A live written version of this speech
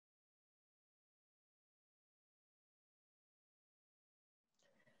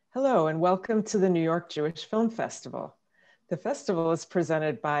Hello and welcome to the New York Jewish Film Festival. The festival is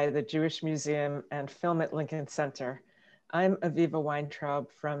presented by the Jewish Museum and Film at Lincoln Center. I'm Aviva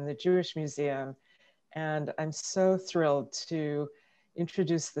Weintraub from the Jewish Museum, and I'm so thrilled to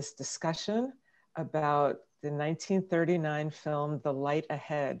introduce this discussion about the 1939 film, The Light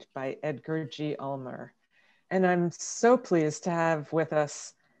Ahead by Edgar G. Ulmer. And I'm so pleased to have with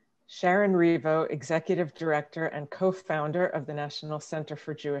us Sharon Rivo, Executive Director and co-founder of the National Center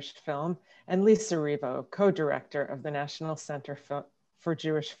for Jewish Film, and Lisa Rivo, co-director of the National Center for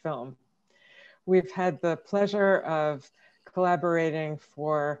Jewish Film. We've had the pleasure of collaborating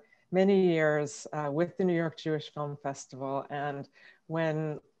for many years with the New York Jewish Film Festival. And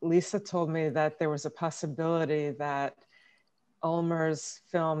when Lisa told me that there was a possibility that Ulmer's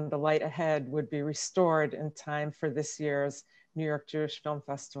film, The Light Ahead, would be restored in time for this year's New York Jewish Film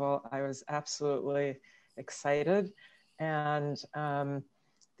Festival, I was absolutely excited. And the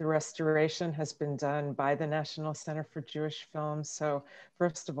restoration has been done by the National Center for Jewish Film. So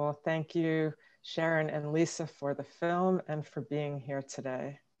first of all, thank you, Sharon and Lisa, for the film and for being here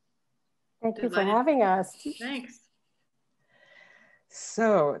today. Thank you for having us. Thanks.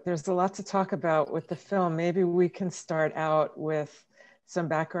 So there's a lot to talk about with the film. Maybe we can start out with some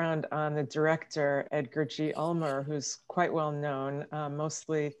background on the director, Edgar G. Ulmer, who's quite well known,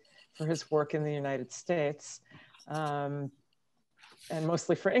 mostly for his work in the United States, and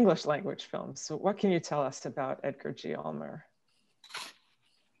mostly for English language films. So what can you tell us about Edgar G. Ulmer?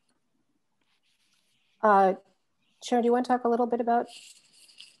 Sharon, do you want to talk a little bit about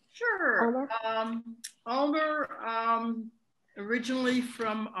Sure. Ulmer? Ulmer, originally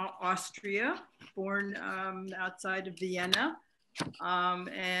from Austria, born outside of Vienna,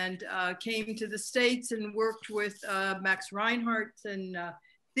 and came to the States and worked with Max Reinhardt in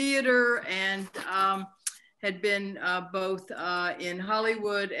theater, and had been both in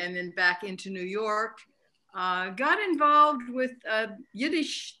Hollywood and then back into New York. Got involved with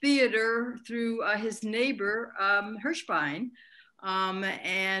Yiddish theater through his neighbor, Hirschbein,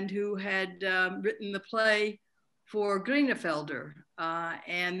 and who had written the play for Grinefelder.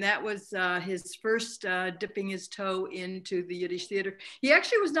 And that was his first dipping his toe into the Yiddish theater. He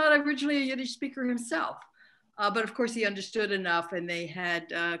actually was not originally a Yiddish speaker himself, but of course he understood enough, and they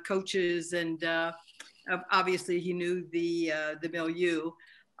had coaches, and obviously he knew the milieu.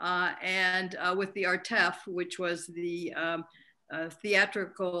 And with the Artef, which was the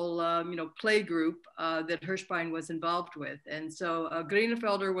theatrical play group that Hirschbein was involved with. And so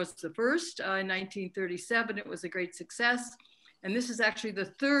Grinefelder was the first in 1937. It was a great success. And this is actually the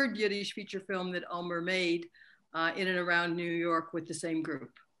third Yiddish feature film that Ulmer made in and around New York with the same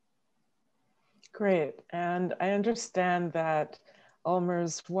group. Great. And I understand that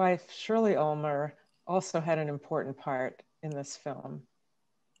Ulmer's wife, Shirley Ulmer, also had an important part in this film.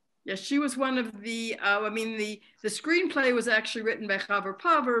 Yes, she was one of the, the screenplay was actually written by Chaver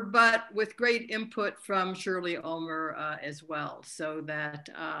Paver, but with great input from Shirley Ulmer as well. So that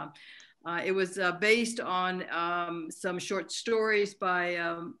it was based on some short stories by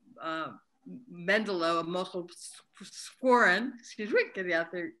Mendele Mokher Sforim, excuse me, get it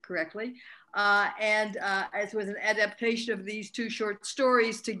out there correctly. And it was an adaptation of these two short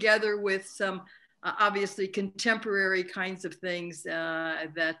stories together with some obviously contemporary kinds of things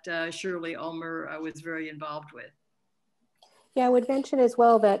that Shirley Ulmer was very involved with. Yeah, I would mention as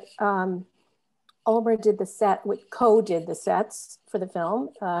well that Ulmer did the set, co-did the sets for the film.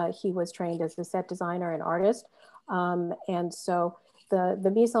 He was trained as a set designer and artist. And so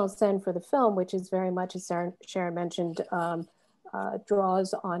the mise en scène for the film, which is very much, as Sharon mentioned,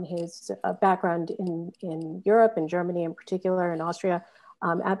 draws on his background in Europe and Germany in particular, and Austria.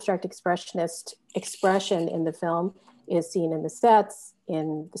 Abstract expressionist expression in the film is seen in the sets,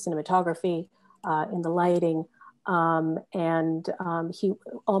 in the cinematography, in the lighting.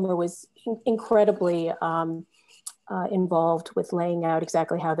 Ulmer was incredibly involved with laying out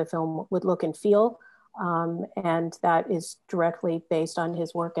exactly how the film would look and feel. And that is directly based on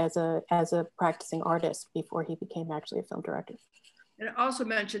his work as a practicing artist before he became actually a film director. And I also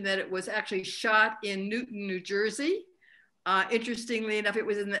mentioned that it was actually shot in Newton, New Jersey. Interestingly enough, it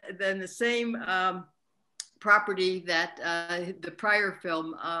was in the same property that the prior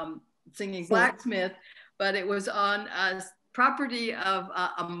film, Singing Blacksmith, but it was on a property of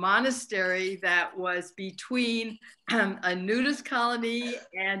a monastery that was between a nudist colony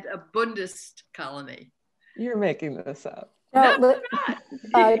and a Buddhist colony. You're making this up. No,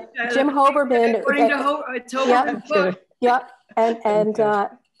 Jim Hoberman. According to book. Yeah, and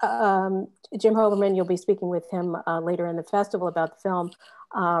Jim Hoberman, you'll be speaking with him later in the festival about the film,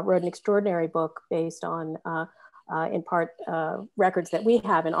 wrote an extraordinary book based on in part records that we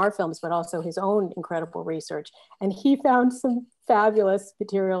have in our films, but also his own incredible research. And he found some fabulous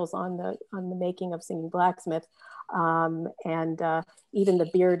materials on the making of Singing Blacksmith, and even the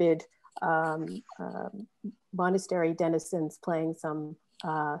bearded monastery denizens playing some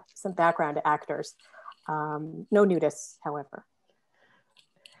background actors. No nudists, however.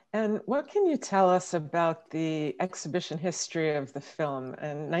 And what can you tell us about the exhibition history of the film?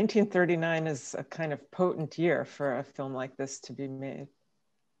 And 1939 is a kind of potent year for a film like this to be made.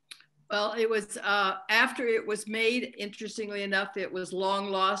 Well, it was after it was made, interestingly enough, it was long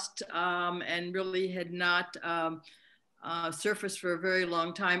lost and really had not surfaced for a very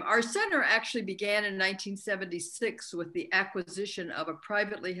long time. Our center actually began in 1976 with the acquisition of a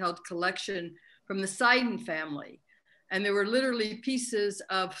privately held collection from the Seiden family. And there were literally pieces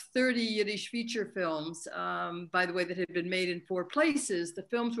of 30 Yiddish feature films, by the way, that had been made in 4 places. The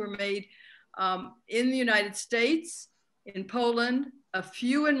films were made in the United States, in Poland, a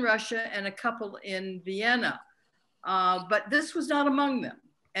few in Russia, and a couple in Vienna. But this was not among them.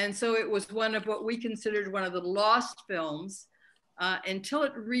 And so it was one of what we considered one of the lost films until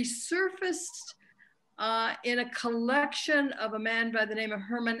it resurfaced in a collection of a man by the name of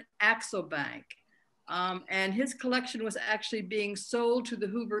Herman Axelbank. And his collection was actually being sold to the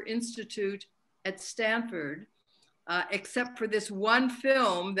Hoover Institute at Stanford, except for this one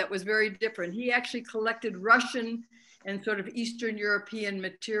film that was very different. He actually collected Russian and sort of Eastern European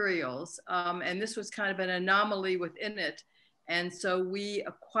materials. And this was kind of an anomaly within it. And so we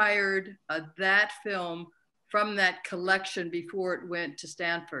acquired that film from that collection before it went to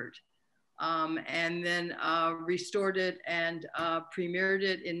Stanford. And then restored it and premiered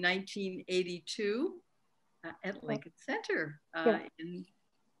it in 1982 at Lincoln Center. The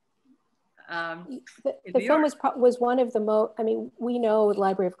film was one of the most, I mean, we know the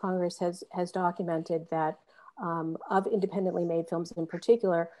Library of Congress has documented that of independently made films in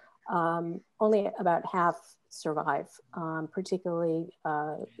particular, only about half survive, particularly,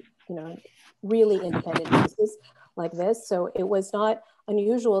 really independent pieces like this. So it was not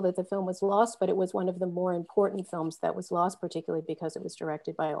unusual that the film was lost, but it was one of the more important films that was lost, particularly because it was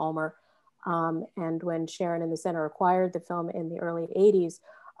directed by Ulmer. And when Sharon and the Center acquired the film in the early 80s,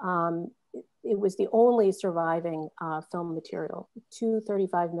 it was the only surviving film material,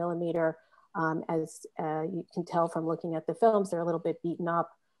 235 millimeter. As you can tell from looking at the films, they're a little bit beaten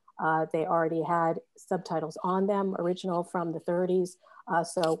up. They already had subtitles on them, original from the 30s.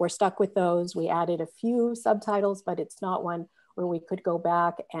 So we're stuck with those. We added a few subtitles, but it's not one where we could go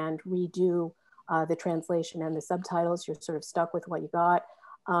back and redo the translation and the subtitles. You're sort of stuck with what you got.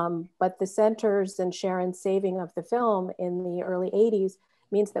 But the Center's and Sharon's saving of the film in the early 80s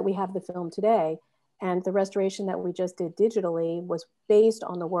means that we have the film today. And the restoration that we just did digitally was based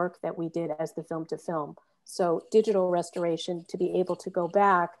on the work that we did as the film to film. So digital restoration, to be able to go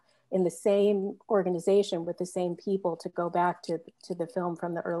back in the same organization with the same people to go back to the film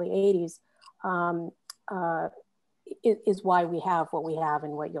from the early 80s is why we have what we have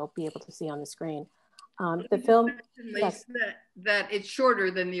and what you'll be able to see on the screen. The film, yes. that it's shorter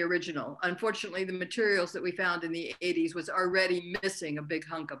than the original. Unfortunately, the materials that we found in the 80s was already missing a big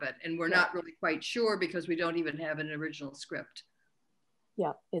hunk of it. And we're not really quite sure because we don't even have an original script.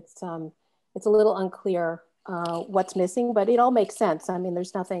 Yeah, it's a little unclear what's missing, but it all makes sense. I mean,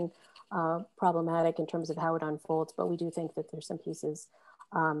 there's nothing problematic in terms of how it unfolds, but we do think that there's some pieces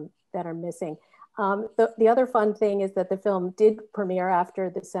that are missing. The other fun thing is that the film did premiere after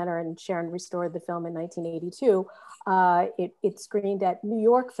the Center and Sharon restored the film in 1982. It screened at New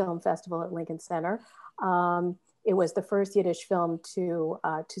York Film Festival at Lincoln Center. It was the first Yiddish film to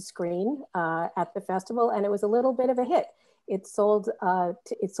screen at the festival, and it was a little bit of a hit. It sold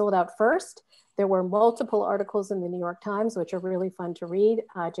out first. There were multiple articles in the New York Times, which are really fun to read.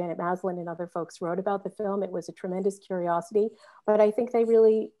 Janet Maslin and other folks wrote about the film. It was a tremendous curiosity, but I think they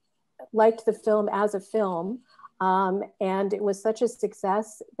really liked the film as a film. And it was such a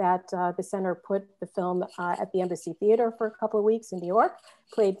success that the Center put the film at the Embassy Theater for a couple of weeks in New York,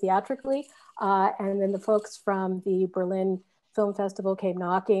 played theatrically. And then the folks from the Berlin Film Festival came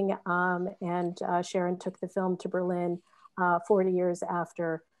knocking, and Sharon took the film to Berlin 40 years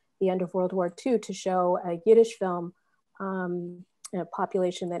after the end of World War II to show a Yiddish film in a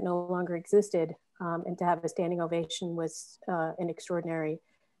population that no longer existed. And to have a standing ovation was an extraordinary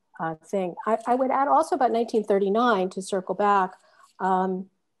thing. I would add also about 1939, to circle back,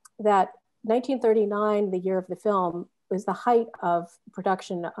 that 1939, the year of the film, was the height of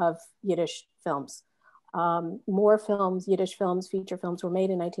production of Yiddish films. More films, Yiddish films, feature films were made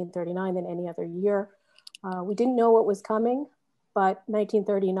in 1939 than any other year. We didn't know what was coming. But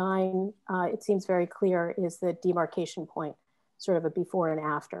 1939, it seems very clear, is the demarcation point, sort of a before and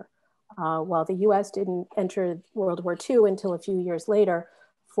after. While the US didn't enter World War II until a few years later,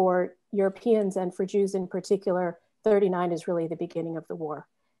 for Europeans and for Jews in particular, 39 is really the beginning of the war.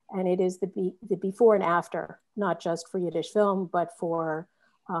 And it is the before and after, not just for Yiddish film, but for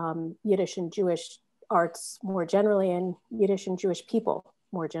Yiddish and Jewish arts more generally, and Yiddish and Jewish people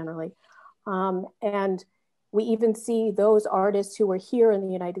more generally. And we even see those artists who were here in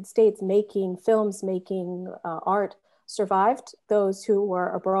the United States making films, making art, survived. Those who were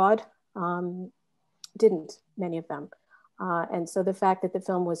abroad didn't, many of them. And so the fact that the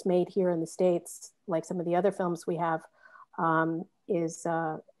film was made here in the States, like some of the other films we have,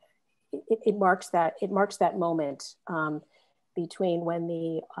 it marks that moment between when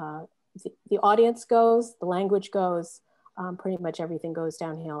the audience goes, the language goes, pretty much everything goes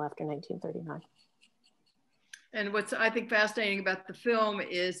downhill after 1939. And what's I think fascinating about the film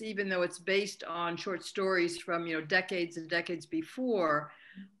is, even though it's based on short stories from decades and decades before,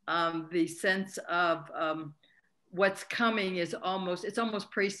 the sense of what's coming is almost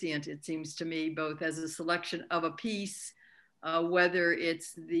prescient, it seems to me, both as a selection of a piece, whether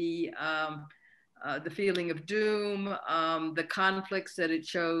it's the feeling of doom, the conflicts that it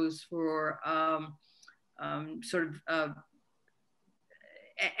shows for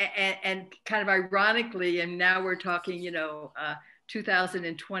and kind of ironically, and now we're talking,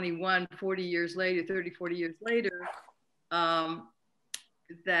 2021, 40 years later, 30, 40 years later,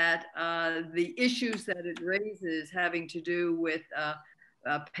 that the issues that it raises having to do with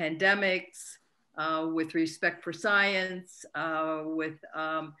pandemics, with respect for science, with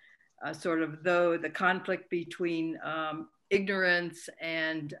sort of the conflict between ignorance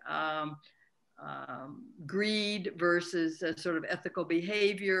and greed versus sort of ethical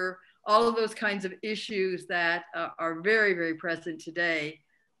behavior, all of those kinds of issues that are very, very present today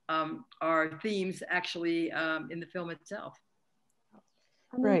are themes actually in the film itself.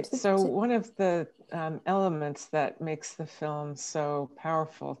 Right. So one of the elements that makes the film so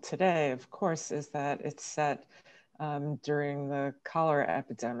powerful today, of course, is that it's set during the cholera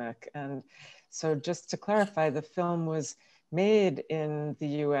epidemic. And so just to clarify, the film was made in the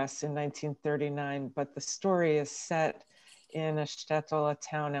US in 1939, but the story is set in a shtetl, a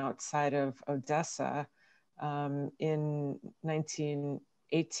town outside of Odessa, in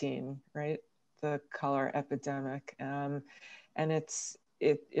 1918, right? The cholera epidemic. And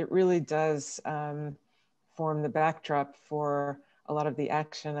it really does form the backdrop for a lot of the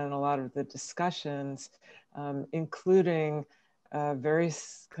action and a lot of the discussions, including a very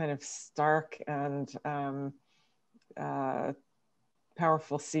kind of stark and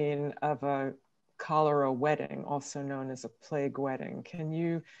powerful scene of a cholera wedding, also known as a plague wedding. Can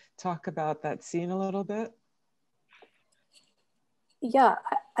you talk about that scene a little bit? Yeah,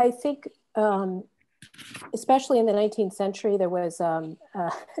 I think especially in the 19th century, there was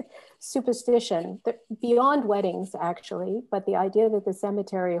superstition beyond weddings, actually, but the idea that the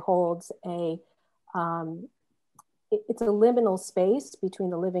cemetery holds it's a liminal space between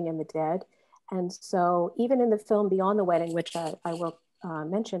the living and the dead. And so even in the film Beyond the Wedding, which I will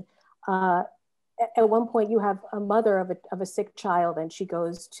mention, at one point you have a mother of a sick child, and she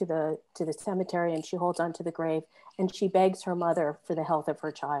goes to the cemetery and she holds onto the grave and she begs her mother for the health of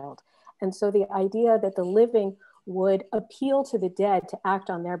her child. And so the idea that the living would appeal to the dead to act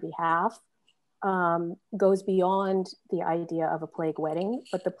on their behalf goes beyond the idea of a plague wedding.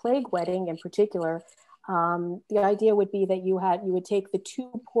 But the plague wedding in particular, the idea would be that you would take the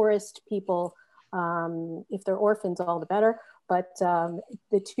two poorest people, if they're orphans, all the better, but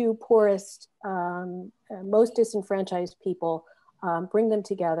the two poorest, most disenfranchised people, bring them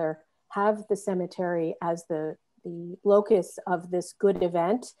together, have the cemetery as the locus of this good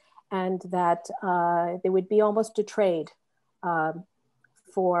event, and that they would be almost a trade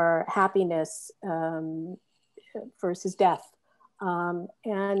for happiness versus death.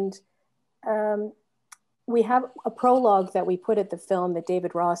 We have a prologue that we put at the film that the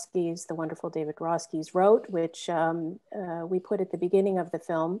wonderful David Roskies wrote, which we put at the beginning of the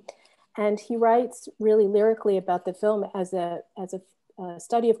film. And he writes really lyrically about the film as a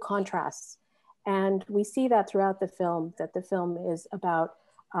study of contrasts. And we see that throughout the film, that the film is about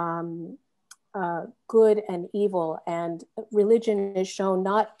good and evil, and religion is shown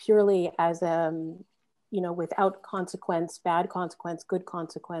not purely as without consequence, bad consequence, good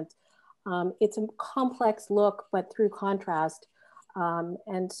consequence. It's a complex look, but through contrast.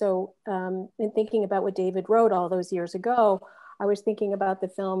 And so in thinking about what David wrote all those years ago, I was thinking about the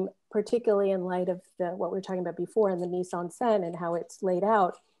film, particularly in light of what we were talking about before in the mise en scène and how it's laid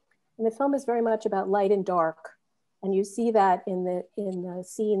out. And the film is very much about light and dark. And you see that in the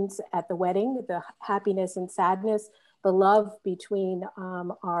scenes at the wedding, the happiness and sadness, the love between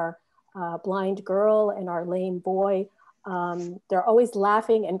our blind girl and our lame boy. They're always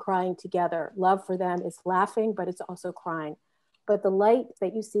laughing and crying together. Love for them is laughing, but it's also crying. But the light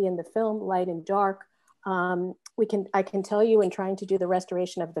that you see in the film, light and dark, I can tell you in trying to do the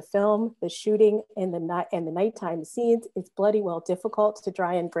restoration of the film, the shooting in the night and the nighttime scenes, it's bloody well difficult to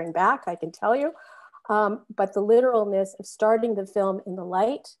try and bring back, I can tell you. But the literalness of starting the film in the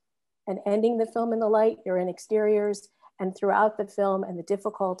light and ending the film in the light, you're in exteriors, and throughout the film and the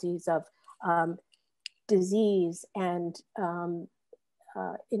difficulties of disease and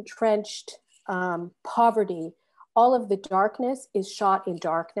entrenched poverty, all of the darkness is shot in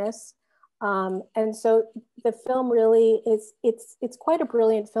darkness. And so the film really is, it's quite a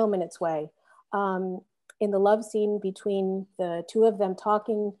brilliant film in its way. In the love scene between the two of them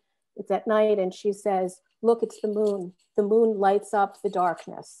talking, it's at night and she says, look, it's the moon. The moon lights up the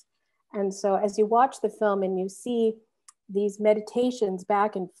darkness. And so as you watch the film and you see these meditations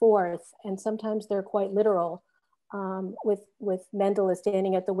back and forth, and sometimes they're quite literal, with Mendele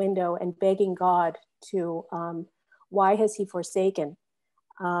standing at the window and begging God to, why has he forsaken?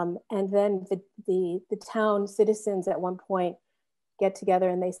 And then the town citizens at one point get together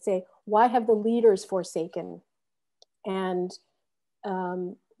and they say, why have the leaders forsaken? And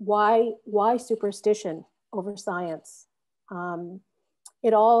why superstition over science?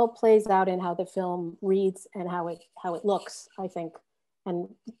 It all plays out in how the film reads and how it looks, I think. And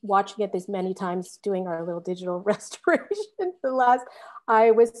watching it this many times, doing our little digital restoration I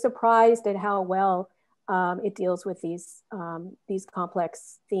was surprised at how well it deals with these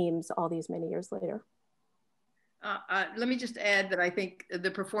complex themes all these many years later. Let me just add that I think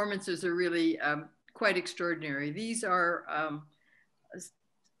the performances are really quite extraordinary. These are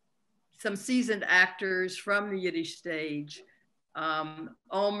some seasoned actors from the Yiddish stage.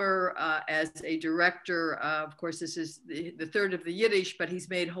 Ulmer as a director, of course, this is the third of the Yiddish, but he's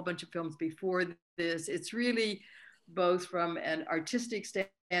made a whole bunch of films before this. It's really both from an artistic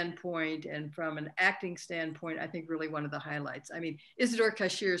standpoint and from an acting standpoint, I think really one of the highlights. I mean, Isidore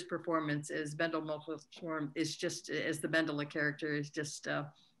Kashir's performance as Mendele Mokher Sforim is just, as the Mendele character, is just,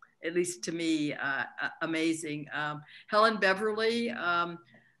 at least to me, amazing. Helen Beverly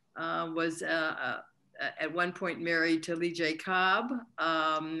was at one point married to Lee J. Cobb,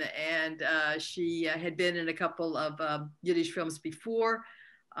 and she had been in a couple of Yiddish films before.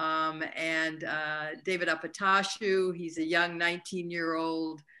 And David Apatashu, he's a young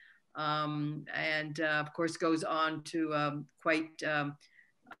 19-year-old, and of course goes on to quite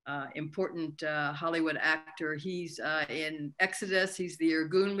important Hollywood actor. He's in Exodus. He's the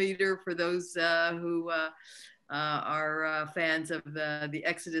Irgun leader for those who are fans of the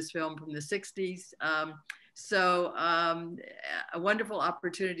Exodus film from the 60s. So a wonderful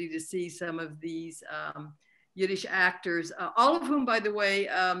opportunity to see some of these Yiddish actors, all of whom, by the way,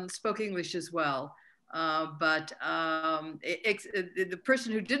 spoke English as well. But the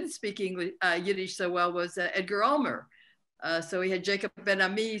person who didn't speak English, Yiddish so well was Edgar Ulmer. So he had Jacob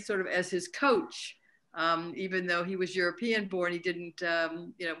Ben-Ami sort of as his coach. Even though he was European born, he didn't,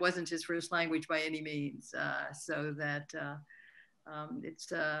 it wasn't his first language by any means. So that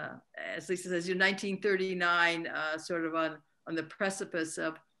it's, as Lisa says, in 1939, sort of on the precipice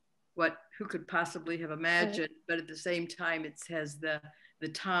of who could possibly have imagined, but at the same time, it has the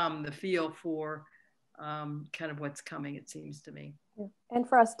feel for kind of what's coming, it seems to me. Yeah. And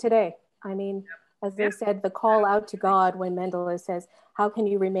for us today, I mean, as they said, the call out to God when Mendele says, how can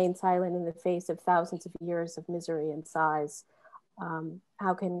you remain silent in the face of thousands of years of misery and sighs? When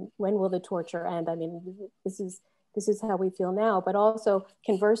will the torture end? I mean, this is how we feel now, but also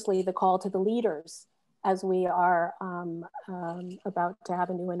conversely, the call to the leaders as we are about to have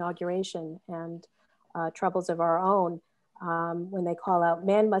a new inauguration and troubles of our own, when they call out,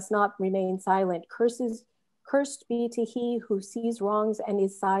 man must not remain silent, cursed be to he who sees wrongs and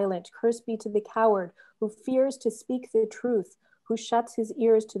is silent. Cursed be to the coward who fears to speak the truth, who shuts his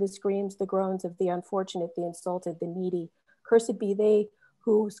ears to the screams, the groans of the unfortunate, the insulted, the needy. Cursed be they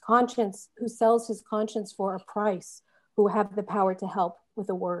who sells his conscience for a price, who have the power to help with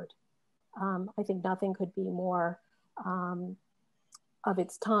a word. I think nothing could be more of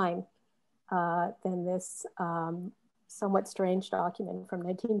its time than this somewhat strange document from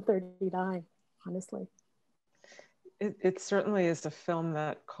 1939, honestly. It certainly is a film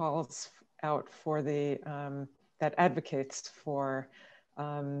that calls out for that advocates for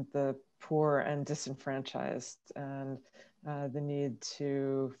the poor and disenfranchised, and the need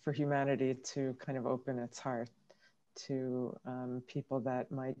for humanity to kind of open its heart to people that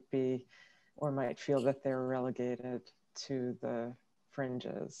might be or might feel that they're relegated to the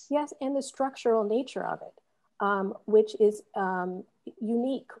fringes. Yes, and the structural nature of it, which is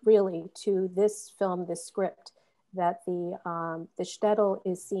unique really to this film, this script, that the shtetl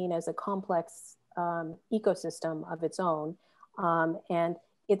is seen as a complex ecosystem of its own. And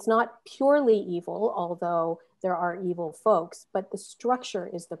it's not purely evil, although there are evil folks, but the structure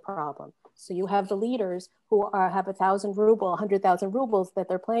is the problem. So you have the leaders who have 1,000 ruble, 100,000 rubles that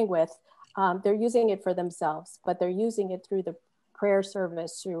they're playing with. They're using it for themselves, but they're using it through the prayer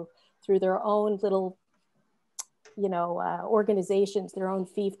service, through their own little, organizations, their own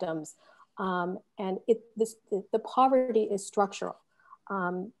fiefdoms. And the poverty is structural.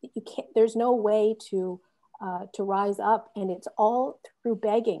 There's no way to rise up, and it's all through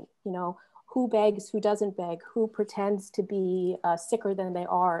begging. Who begs, who doesn't beg, who pretends to be sicker than they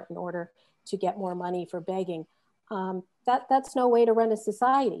are in order to get more money for begging. That's no way to run a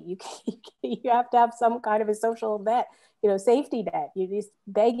society. You have to have some kind of a social net, safety net.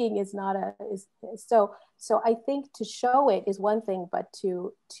 Begging is not so I think to show it is one thing, but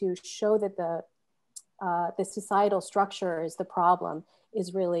to show that the societal structure is the problem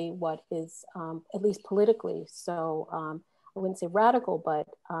is really what is, at least politically, so I wouldn't say radical, but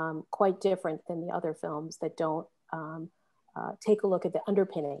quite different than the other films that don't take a look at the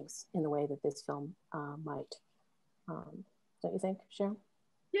underpinnings in the way that this film might. Don't you think, Sharon?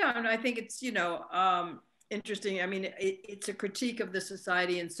 Yeah, and I think it's, interesting. I mean, it's a critique of the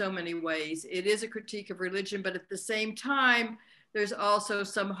society in so many ways. It is a critique of religion, but at the same time, there's also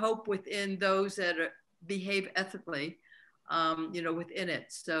some hope within those that behave ethically, within it,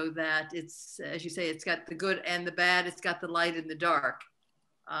 so that it's, as you say, it's got the good and the bad, it's got the light and the dark.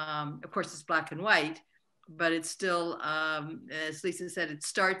 Of course, it's black and white, but it's still, as Lisa said, it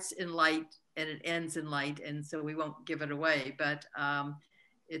starts in light and it ends in light, and so we won't give it away, but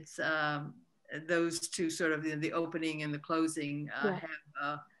it's those two sort of, the opening and the closing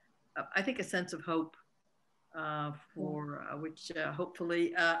have, I think, a sense of hope for which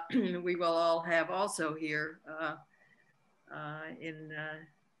hopefully we will all have also here in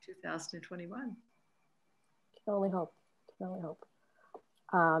 2021. Can only hope. Can only hope.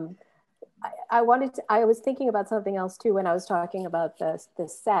 I was thinking about something else too when I was talking about the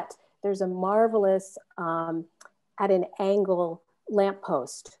set. There's a marvelous at an angle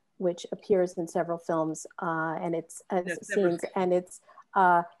lamppost which appears in several films, and it's scenes, and it's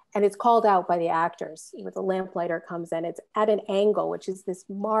called out by the actors. With the lamplighter comes in, it's at an angle, which is this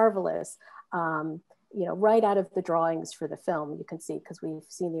marvelous, right out of the drawings for the film. You can see, because we've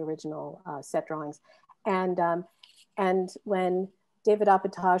seen the original set drawings, and when David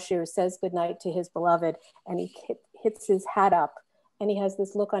Apatow says goodnight to his beloved, and he hits his hat up, and he has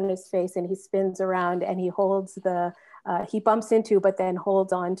this look on his face, and he spins around, and he holds he bumps into, but then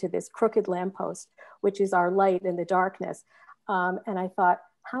holds on to this crooked lamppost, which is our light in the darkness. And I thought,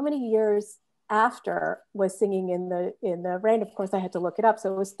 how many years after was Singing in the Rain? Of course, I had to look it up.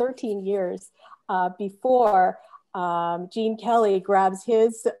 So it was 13 years before Gene Kelly grabs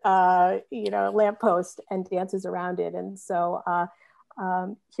his, lamppost and dances around it. And so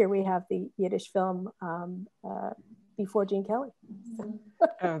here we have the Yiddish film before Gene Kelly.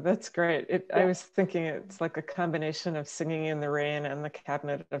 Oh, that's great. I was thinking it's like a combination of Singing in the Rain and The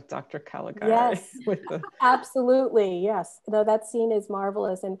Cabinet of Dr. Caligari. Yes, absolutely, yes. No, that scene is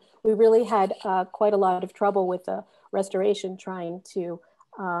marvelous. And we really had quite a lot of trouble with the restoration trying to,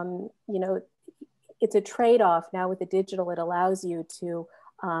 it's a trade-off now with the digital. It allows you to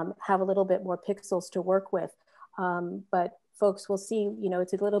have a little bit more pixels to work with. But folks will see,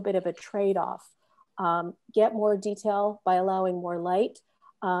 it's a little bit of a trade-off. Get more detail by allowing more light,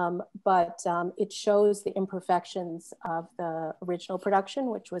 but it shows the imperfections of the original production,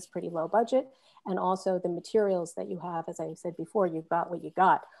 which was pretty low budget, and also the materials that you have. As I said before, you've got what you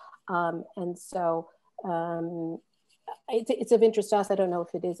got. And so it's of interest to us. I don't know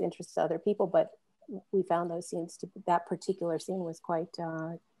if it is interest to other people, but we found those scenes, that particular scene was quite,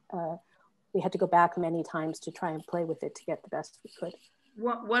 we had to go back many times to try and play with it to get the best we could.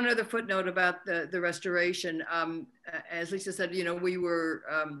 One other footnote about the restoration, as Lisa said, we were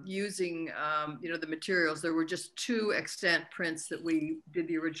using, the materials. There were just 2 extant prints that we did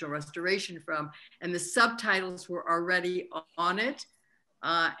the original restoration from, and the subtitles were already on it.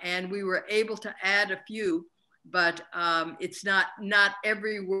 And we were able to add a few, but it's not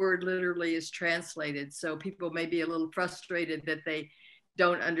every word literally is translated. So people may be a little frustrated that they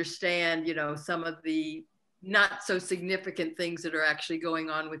don't understand, some of the not so significant things that are actually going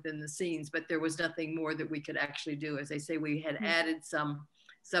on within the scenes, but there was nothing more that we could actually do. As I say, we had added some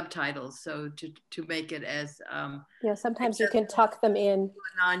subtitles, so to make it as yeah, sometimes you can tuck them in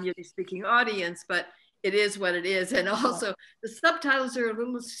a non-Yiddish speaking audience, but it is what it is. And also the subtitles are a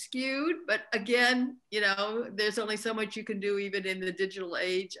little skewed, but again, you know, there's only so much you can do even in the digital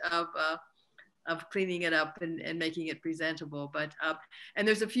age of cleaning it up and making it presentable. But and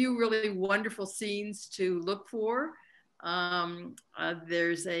there's a few really wonderful scenes to look for.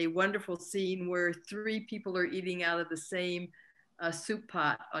 There's a wonderful scene where 3 people are eating out of the same soup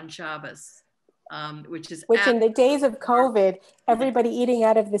pot on Shabbos, which in the days of COVID, everybody eating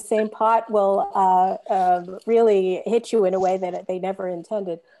out of the same pot will really hit you in a way that they never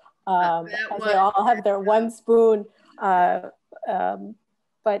intended. As they all have their one spoon. But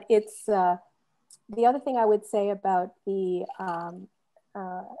it's the other thing I would say about the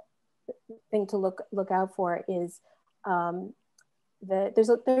thing to look out for is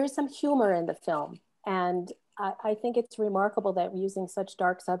there's some humor in the film, and I think it's remarkable that using such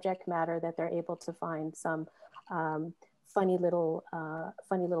dark subject matter that they're able to find some funny little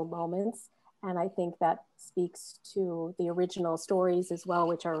moments, and I think that speaks to the original stories as well,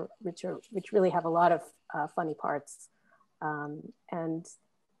 which really have a lot of funny parts, and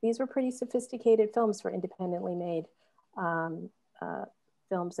these were pretty sophisticated films for independently made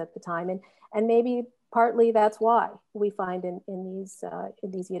films at the time, and maybe partly that's why we find in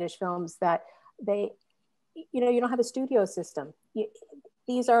these Yiddish films that they, you know, you don't have a studio system.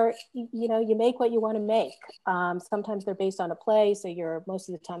 These are, you know, you make what you want to make. Sometimes they're based on a play, so most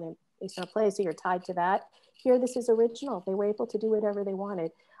of the time they're based on a play, so you're tied to that. Here, this is original. They were able to do whatever they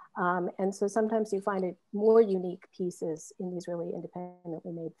wanted. And so sometimes you find more unique pieces in these really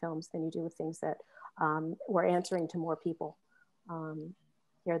independently made films than you do with things that were answering to more people.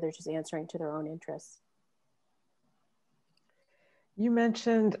 Here, they're just answering to their own interests. You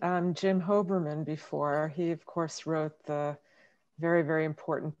mentioned Jim Hoberman before. He, of course, wrote the very, very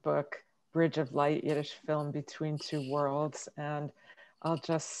important book, Bridge of Light, Yiddish Film Between Two Worlds. And I'll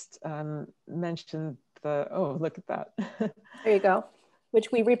just mention oh, look at that. There you go.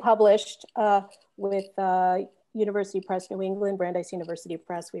 Which we republished with University Press New England, Brandeis University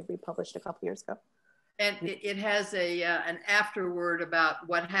Press. We republished a couple years ago. And it has an afterword about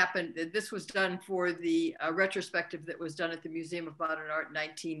what happened. This was done for the retrospective that was done at the Museum of Modern Art in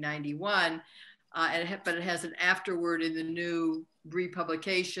 1991. But it has an afterword in the new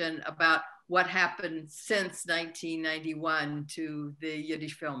republication about what happened since 1991 to the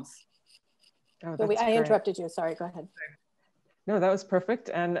Yiddish films. Oh, so I interrupted you. Sorry, go ahead. No, that was perfect.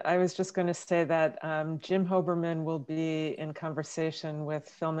 And I was just going to say that Jim Hoberman will be in conversation with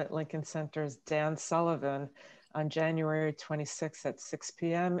Film at Lincoln Center's Dan Sullivan on January 26th at 6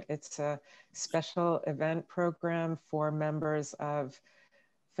 p.m. It's a special event program for members of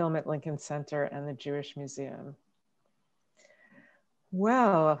Film at Lincoln Center and the Jewish Museum.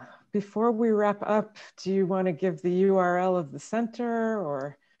 Well, before we wrap up, do you want to give the URL of the center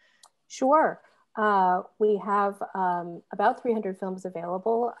or? Sure. We have about 300 films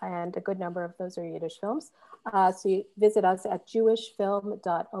available, and a good number of those are Yiddish films. So you visit us at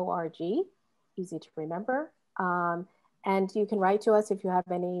jewishfilm.org, easy to remember. And you can write to us if you have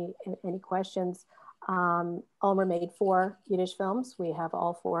any questions. Ulmer made 4 Yiddish films. We have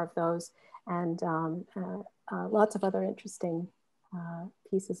all 4 of those, and lots of other interesting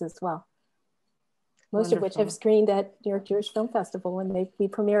pieces as well. Most Wonderful. of which have screened at New York Jewish Film Festival, and we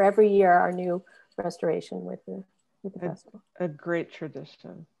premiere every year our new restoration with the festival. A great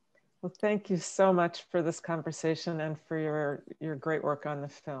tradition. Well, thank you so much for this conversation and for your great work on the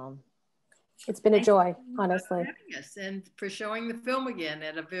film. It's been a joy, honestly. Yes, and for showing the film again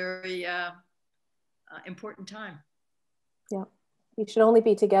at a very important time. Yeah, we should only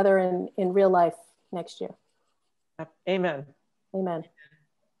be together in real life next year. Amen. Amen.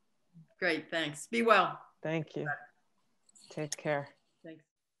 Great, thanks. Be well. Thank you. Take care.